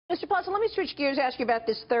Mr. Plosser, let me switch gears and ask you about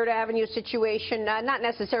this Third Avenue situation, not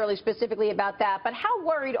necessarily specifically about that, but how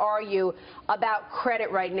worried are you about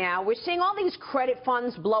credit right now? We're seeing all these credit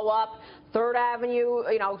funds blow up. Third Avenue,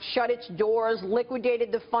 shut its doors,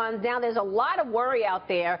 liquidated the funds. Now there's a lot of worry out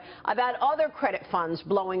there about other credit funds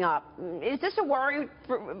blowing up. Is this a worry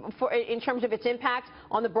in terms of its impact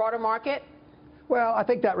on the broader market? Well, I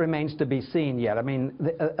think that remains to be seen yet. I mean,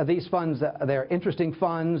 these funds, they're interesting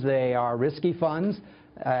funds. They are risky funds.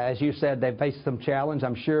 As you said, they've faced some challenge.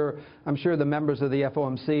 I'm sure the members of the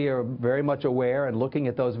FOMC are very much aware and looking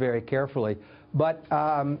at those very carefully. But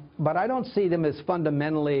I don't see them as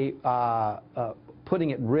fundamentally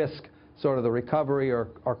putting at risk sort of the recovery or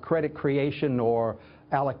credit creation or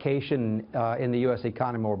allocation in the U.S.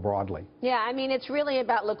 economy more broadly. Yeah, I mean, it's really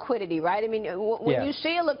about liquidity, right? I mean, when you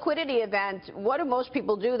see a liquidity event, what do most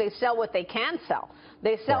people do? They sell what they can sell.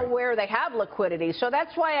 They sell where they have liquidity. So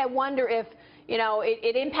that's why I wonder if,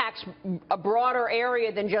 it impacts a broader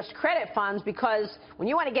area than just credit funds, because when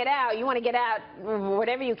you want to get out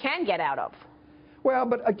whatever you can get out of. Well,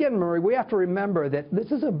 but again, Marie, we have to remember that this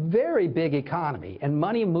is a very big economy, and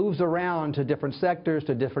money moves around to different sectors,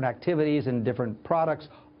 to different activities and different products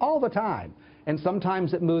all the time. And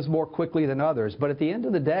sometimes it moves more quickly than others. But at the end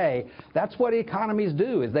of the day, that's what economies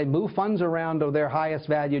do, is they move funds around to their highest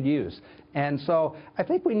valued use. And so I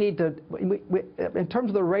think we need to, in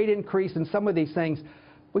terms of the rate increase and some of these things,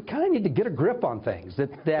 we kind of need to get a grip on things,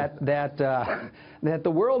 that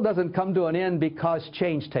the world doesn't come to an end because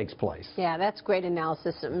change takes place. Yeah, that's great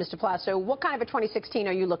analysis, Mr. Plosser. What kind of a 2016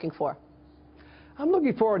 are you looking for? I'm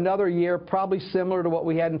looking for another year probably similar to what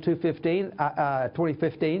we had in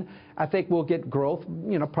 2015. I think we'll get growth,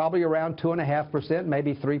 probably around 2.5%,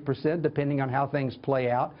 maybe 3%, depending on how things play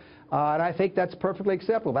out. And I think that's perfectly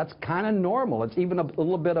acceptable. That's kind of normal. It's even a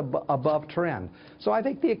little bit above trend. So I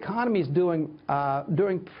think the economy is doing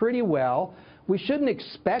pretty well. We shouldn't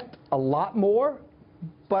expect a lot more,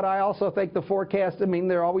 but I also think the forecast, I mean,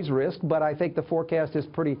 there are always risks, but I think the forecast is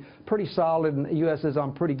pretty solid, and the U.S. is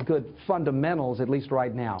on pretty good fundamentals, at least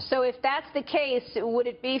right now. So if that's the case, would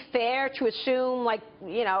it be fair to assume,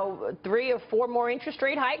 3 or 4 more interest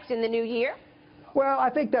rate hikes in the new year? Well, I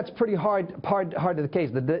think that's pretty hard to the case.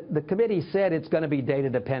 The committee said it's going to be data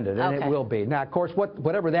dependent, and it will be. Now, of course,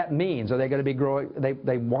 whatever that means, are they going to be growing?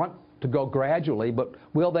 They want to go gradually, but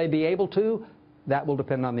will they be able to? That will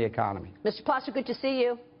depend on the economy. Mr. Plosser, good to see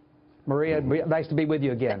you. Maria, nice to be with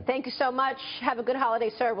you again. Thank you so much. Have a good holiday,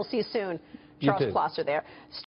 sir. We'll see you soon. Charles Plosser there.